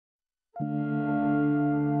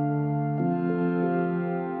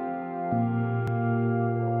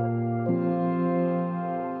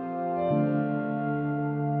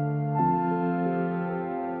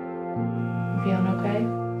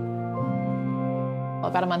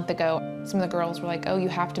About a month ago, some of the girls were like, oh, you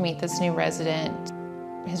have to meet this new resident.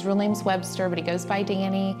 His real name's Webster, but he goes by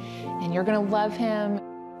Danny, and you're gonna love him.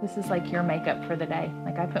 This is like your makeup for the day.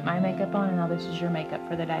 Like, I put my makeup on, and now this is your makeup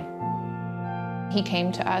for the day. He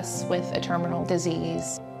came to us with a terminal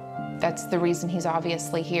disease. That's the reason he's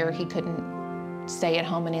obviously here. He couldn't stay at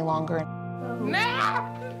home any longer.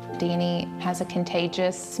 Danny has a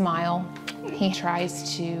contagious smile. He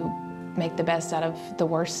tries to make the best out of the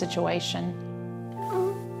worst situation.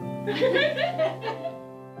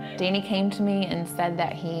 Danny came to me and said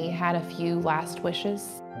that he had a few last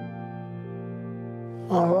wishes.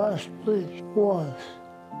 My last wish was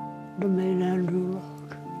to meet Andrew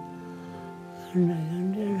Luck and the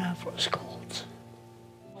Indianapolis Colts.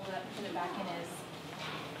 Hold it up, put it back in his,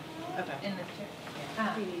 in the chair.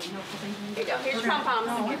 Here you go. Here's your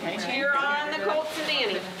pom-poms. Cheer on the Colts and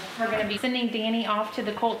Danny. We're going to be sending Danny off to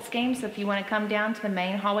the Colts game, so if you want to come down to the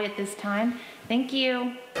main hallway at this time. Thank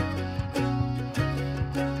you.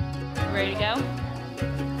 Ready to go?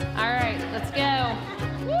 All right, let's go.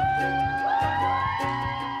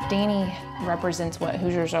 Danny represents what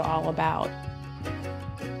Hoosiers are all about.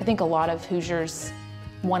 I think a lot of Hoosiers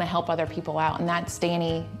want to help other people out, and that's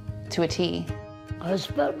Danny to a T. I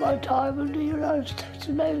spent my time in the United States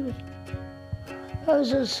Navy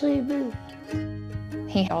as a seaman.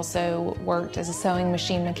 He also worked as a sewing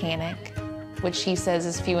machine mechanic, which he says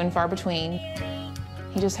is few and far between.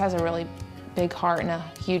 He just has a really big heart and a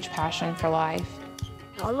huge passion for life.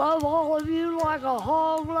 I love all of you like a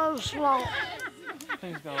hog loves slaw.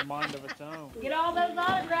 Thing's got a mind of its own. Get all those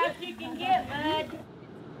autographs you can get, bud.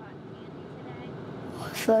 I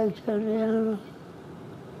think Indiana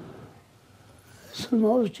is the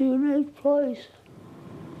most unique place.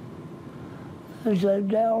 It's a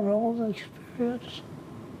down-home experience.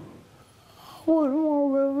 I wouldn't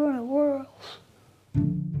want to live anywhere else.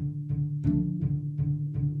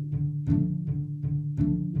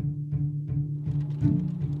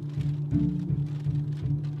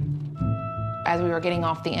 As we were getting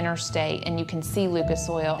off the interstate, and you can see Lucas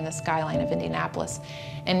Oil in the skyline of Indianapolis,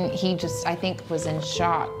 and he just, I think, was in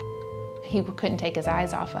shock. He couldn't take his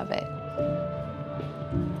eyes off of it.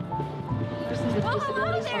 Well,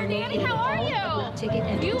 hello there, Danny. How are you?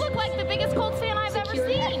 You look like the biggest Colts fan I've ever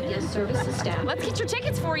seen. Yes, services staff. Let's get your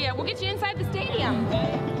tickets for you. We'll get you inside the stadium.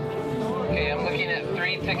 Okay, I'm looking at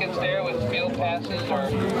 3 tickets there with field passes or...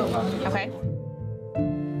 Okay.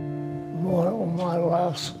 One of my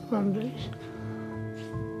last Sundays.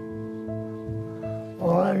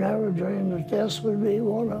 Well, I never dreamed that this would be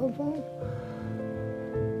one of them.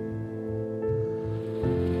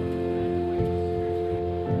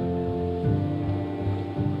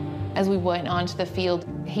 As we went onto the field,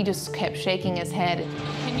 he just kept shaking his head.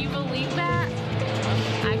 Can you believe that?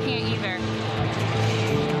 I can't either.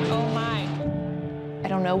 Oh, my. I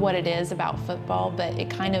don't know what it is about football, but it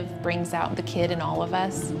kind of brings out the kid in all of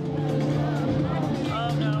us. Oh,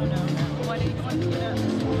 no. What do you want to do?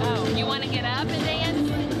 Oh, you want to get up and dance?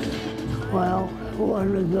 Well, it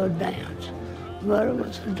wasn't a good dance, but it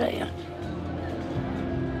was a dance.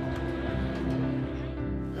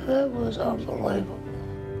 It was unbelievable.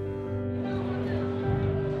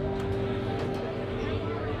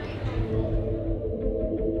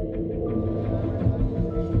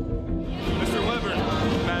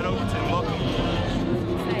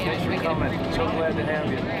 So glad to have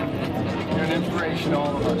you. You're an inspiration to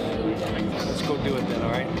all of us. Let's go do it then,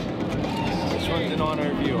 all right? This one's in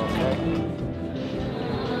honor of you, okay?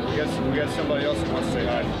 We got somebody else who wants to say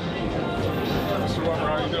hi. Mr. Walker,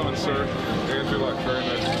 how you doing, sir? Andrew Luck, very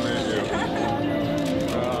nice to meet you.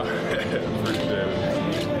 Appreciate it.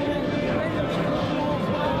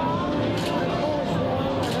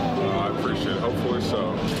 I appreciate it. Hopefully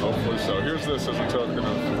so. Hopefully so. Here's this as a token of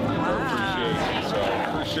appreciation. So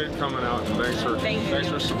appreciate coming out, and thanks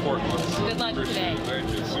for supporting us. Good luck Appreciate today. It. Thank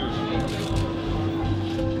you, Susan.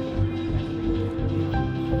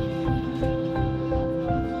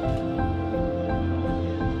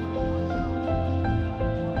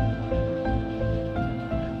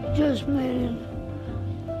 Just meeting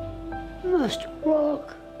Mr.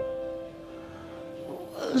 Luck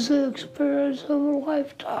was the experience of a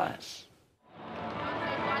lifetime.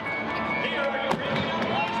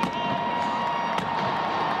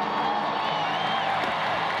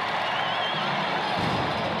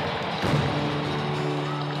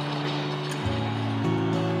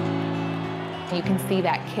 You can see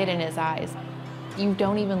that kid in his eyes. You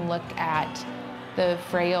don't even look at the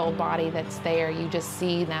frail body that's there. You just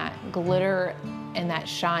see that glitter and that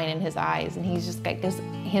shine in his eyes, and he's just like this,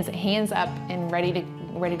 his hands up and ready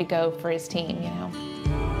to go for his team, you know.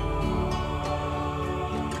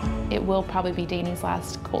 it will probably be Danny's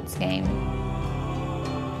last Colts game.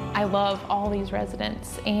 I love all these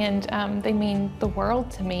residents, and they mean the world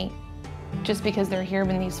to me. Just because they're here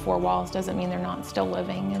in these four walls doesn't mean they're not still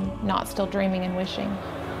living and not still dreaming and wishing.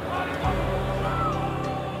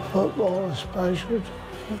 Football is special to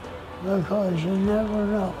me because you never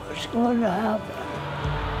know what's going to happen.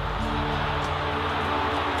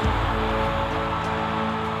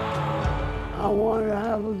 I wanted to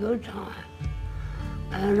have a good time,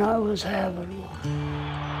 and I was having one.